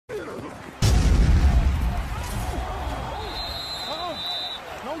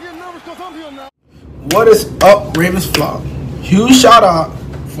What is up, Ravens flock? Huge shout out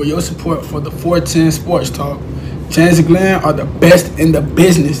for your support for the 410 Sports Talk. Chance and Glenn are the best in the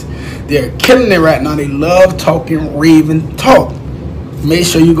business. They're killing it right now. They love talking Raven talk. Make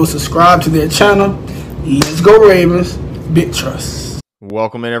sure you go subscribe to their channel. Let's go Ravens. Big trust.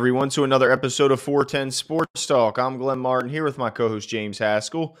 Welcome in everyone to another episode of 410 Sports Talk. I'm Glenn Martin here with my co-host James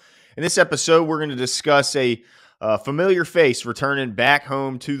Haskell. In this episode, we're going to discuss a familiar face returning back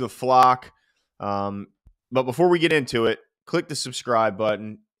home to the flock. But before we get into it, click the subscribe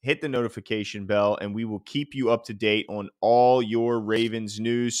button, hit the notification bell, and we will keep you up to date on all your Ravens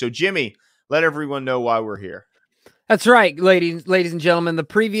news. So, Jimmy, let everyone know why we're here. That's right, ladies and gentlemen. The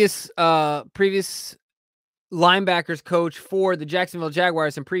previous linebackers coach for the Jacksonville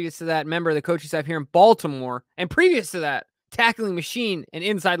Jaguars, and previous to that, member of the coaching staff here in Baltimore, and previous to that, tackling machine and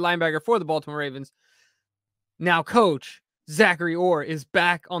inside linebacker for the Baltimore Ravens. Now, Coach Zachary Orr is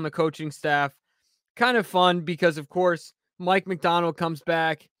back on the coaching staff. Kind of fun because, of course, Mike McDonald comes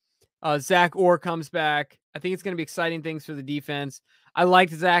back. Zach Orr comes back. I think it's going to be exciting things for the defense. I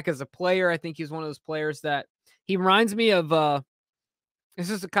liked Zach as a player. I think he's one of those players that he reminds me of. This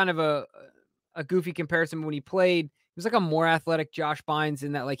is a kind of a goofy comparison. When he played, he was like a more athletic Josh Bynes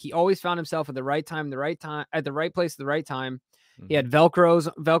in that, like, he always found himself at the right time, at the right place, at the right time. Mm-hmm. He had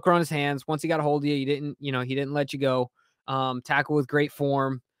Velcro on his hands. Once he got a hold of you, he didn't let you go. Tackle with great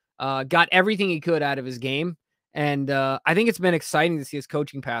form. Got everything he could out of his game. And I think it's been exciting to see his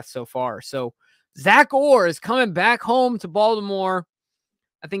coaching path so far. So Zach Orr is coming back home to Baltimore.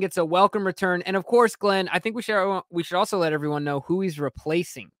 I think it's a welcome return. And of course, Glenn, I think we should also let everyone know who he's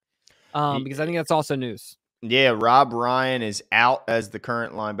replacing. Because I think that's also news. Yeah, Rob Ryan is out as the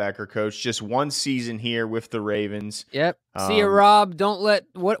current linebacker coach. Just one season here with the Ravens. Yep. See ya, Rob. Don't let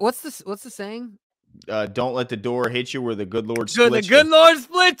what's the saying? Don't let the door hit you where the good Lord split you. The good Lord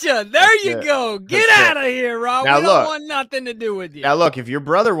split you. There you go. Get out of here, Rob. Now, we don't want nothing to do with you. Now, look, if your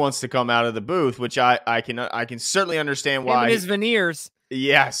brother wants to come out of the booth, which I can certainly understand why. Him and his veneers.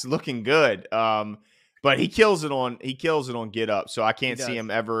 Yes, looking good. But he kills it on Get Up, so I can't see him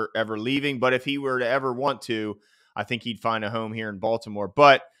ever leaving. But if he were to ever want to, I think he'd find a home here in Baltimore.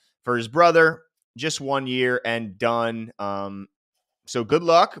 But for his brother, just 1 year and done. So good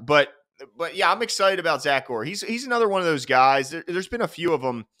luck. But yeah, I'm excited about Zach Orr. He's another one of those guys. There's been a few of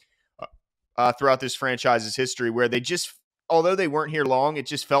them throughout this franchise's history where they just, although they weren't here long, it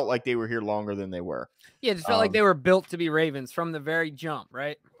just felt like they were here longer than they were. Yeah, it just felt like they were built to be Ravens from the very jump,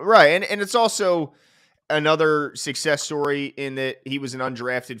 right? Right, and it's also another success story in that he was an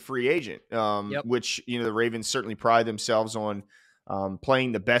undrafted free agent, which, the Ravens certainly pride themselves on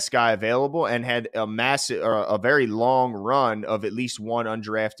playing the best guy available, and had a very long run of at least one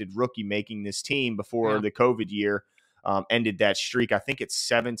undrafted rookie making this team before the COVID year ended that streak. I think it's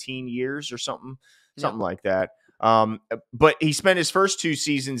 17 years or something like that. But he spent his first 2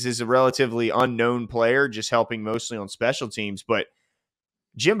 seasons as a relatively unknown player, just helping mostly on special teams. But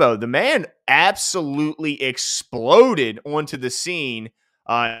Jimbo, the man absolutely exploded onto the scene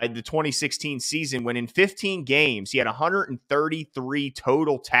the 2016 season when in 15 games, he had 133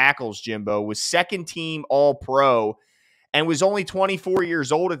 total tackles, Jimbo, was second team All-Pro, and was only 24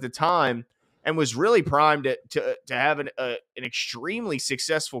 years old at the time, and was really primed to have an extremely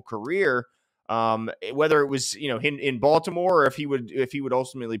successful career, whether it was in Baltimore or if he would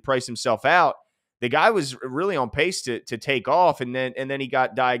ultimately price himself out. The guy was really on pace to take off, and then he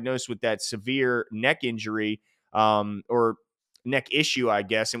got diagnosed with that severe neck injury or neck issue, I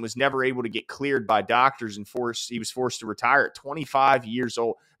guess, and was never able to get cleared by doctors, and he was forced to retire at 25 years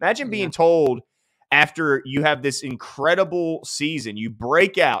old. Imagine being told after you have this incredible season, you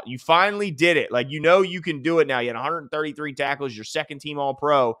break out, you finally did it, like you can do it now. You had 133 tackles, you're second team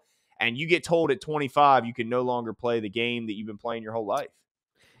All-Pro, and you get told at 25 you can no longer play the game that you've been playing your whole life.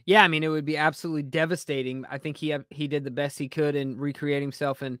 Yeah, I mean, it would be absolutely devastating. I think he did the best he could in recreate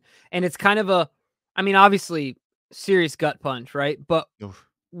himself, and it's kind of obviously serious gut punch, right? But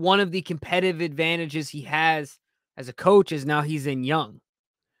one of the competitive advantages he has as a coach is now he's in young,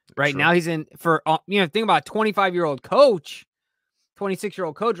 right? True. Now he's in for think about a 25-year-old coach,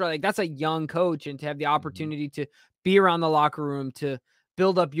 26-year-old coach, right? Like, that's a young coach, and to have the opportunity to be around the locker room, to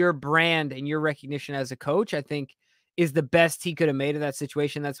build up your brand and your recognition as a coach, I think is the best he could have made of that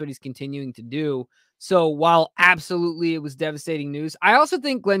situation. That's what he's continuing to do. So while absolutely it was devastating news, I also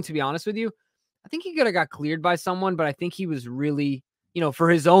think, Glenn, to be honest with you, I think he could have got cleared by someone, but I think he was really, for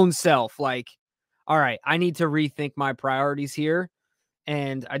his own self, like, all right, I need to rethink my priorities here.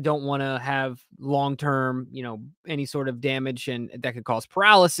 And I don't want to have long-term, any sort of damage and that could cause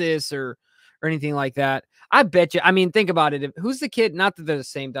paralysis or or anything like that. I bet you. I mean, think about it. Who's the kid? Not that they're the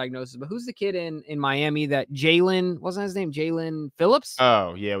same diagnosis, but who's the kid in Miami that Jalen, wasn't his name Jalen Phillips?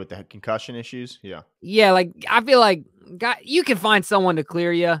 Oh yeah, with the concussion issues. Yeah. Yeah, like I feel like you can find someone to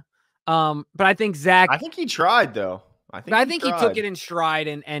clear you. But I think Zach. I think he tried though. I think he took it in stride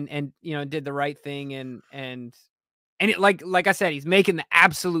and did the right thing and it, like I said, he's making the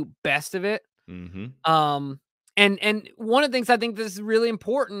absolute best of it. Mm-hmm. And one of the things I think this is really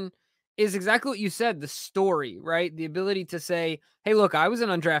important is exactly what you said, the story, right? The ability to say, hey, look, I was an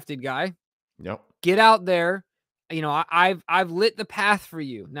undrafted guy. Yep. Get out there. I've lit the path for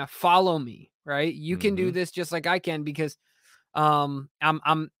you. Now follow me, right? You can do this just like I can because I'm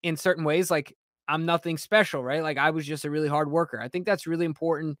in certain ways, like I'm nothing special, right? Like I was just a really hard worker. I think that's really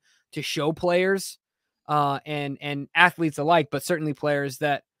important to show players and athletes alike, but certainly players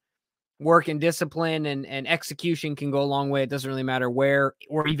that work and discipline and execution can go a long way. It doesn't really matter where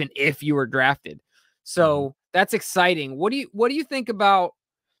or even if you were drafted. So that's exciting. What do you think about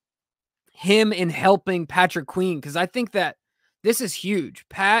him in helping Patrick Queen? Because I think that this is huge.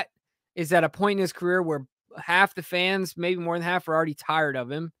 Pat is at a point in his career where half the fans, maybe more than half, are already tired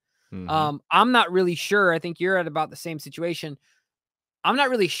of him. I'm not really sure. I think you're at about the same situation. I'm not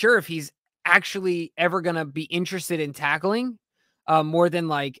really sure if he's actually ever going to be interested in tackling more than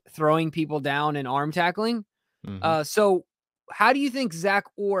like throwing people down and arm tackling. So how do you think Zach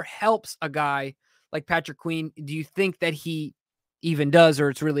Orr helps a guy like Patrick Queen? Do you think that he even does, or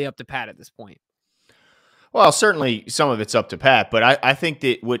it's really up to Pat at this point? Well, certainly some of it's up to Pat, but I think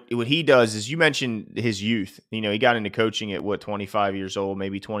that what he does is, you mentioned his youth. He got into coaching at 25 years old,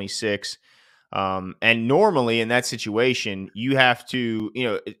 maybe 26. And normally in that situation, you have to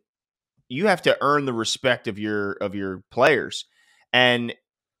earn the respect of your players. And,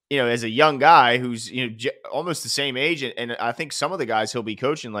 as a young guy who's, almost the same age, and I think some of the guys he'll be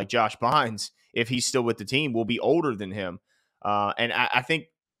coaching, like Josh Bynes, if he's still with the team, will be older than him. And I think,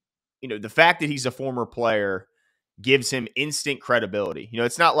 the fact that he's a former player gives him instant credibility.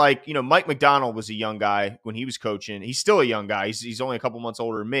 It's not like, Mike McDonald was a young guy when he was coaching. He's still a young guy. He's only a couple months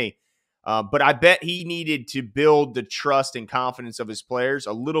older than me. But I bet he needed to build the trust and confidence of his players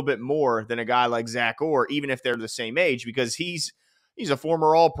a little bit more than a guy like Zach Orr, even if they're the same age, because he's a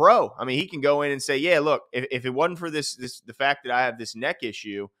former All-Pro. I mean, he can go in and say, yeah, look, if it wasn't for the fact that I have this neck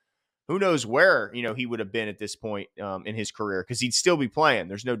issue, who knows where, he would have been at this point in his career, because he'd still be playing.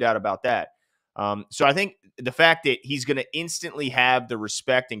 There's no doubt about that. So I think the fact that he's going to instantly have the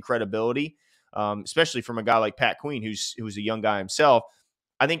respect and credibility, especially from a guy like Pat Queen, who's a young guy himself,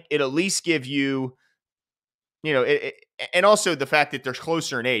 I think it at least give you, and also the fact that they're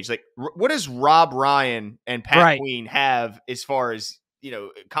closer in age. Like, what does Rob Ryan and Pat Queen have as far as,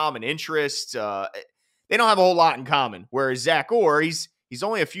 common interests? They don't have a whole lot in common. Whereas Zach Orr, he's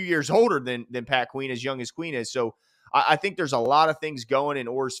only a few years older than Pat Queen, as young as Queen is. So I think there's a lot of things going in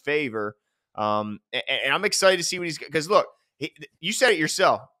Orr's favor. And I'm excited to see what because look, you said it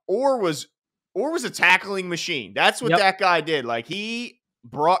yourself. Orr was a tackling machine. That's what that guy did. Like, he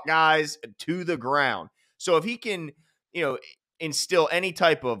brought guys to the ground. So if he can, instill any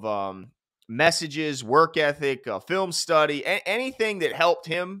type of messages, work ethic, film study, anything that helped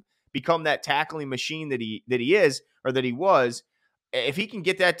him become that tackling machine that he is, or that he was, if he can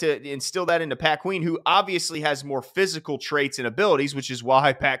get that to instill that into Pat Queen, who obviously has more physical traits and abilities, which is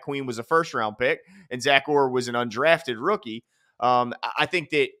why Pat Queen was a first-round pick and Zach Orr was an undrafted rookie. I think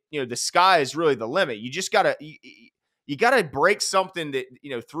that, the sky is really the limit. You just gotta you gotta break something that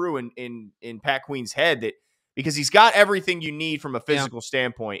through in Pat Queen's head, that because he's got everything you need from a physical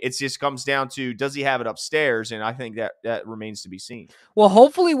standpoint. It just comes down to, does he have it upstairs? And I think that remains to be seen. Well,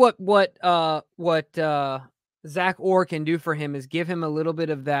 hopefully what Zach Orr can do for him is give him a little bit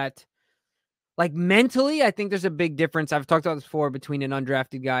of that, like, mentally. I think there's a big difference. I've talked about this before, between an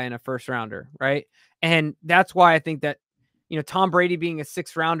undrafted guy and a first rounder, right? And that's why I think that, Tom Brady being a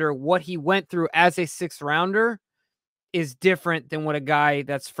sixth rounder, what he went through as a sixth rounder is different than what a guy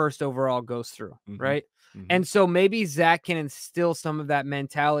that's first overall goes through, right? And so maybe Zach can instill some of that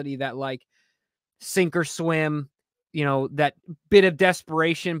mentality, that like sink or swim, that bit of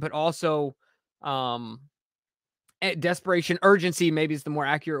desperation, but also desperation, urgency, maybe is the more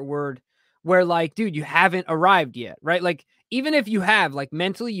accurate word, where like, dude, you haven't arrived yet, right? Like, even if you have, like,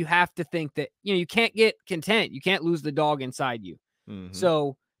 mentally, you have to think that, you can't get content. You can't lose the dog inside you.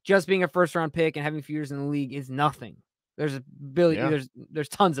 So just being a first round pick and having a few years in the league is nothing. There's a billion, there's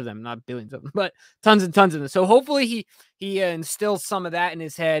tons of them, not billions of them, but tons and tons of them. So hopefully he instills some of that in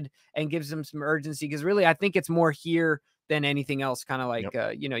his head and gives him some urgency, because really I think it's more here than anything else, kind of like,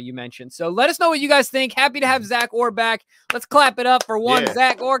 you mentioned. So let us know what you guys think. Happy to have Zach Orr back. Let's clap it up for one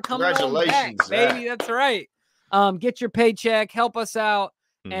Zach Orr coming on back, baby. That's right. Get your paycheck. Help us out.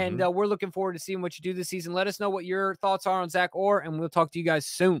 And we're looking forward to seeing what you do this season. Let us know what your thoughts are on Zach Orr, and we'll talk to you guys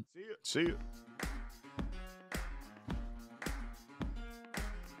soon. See you.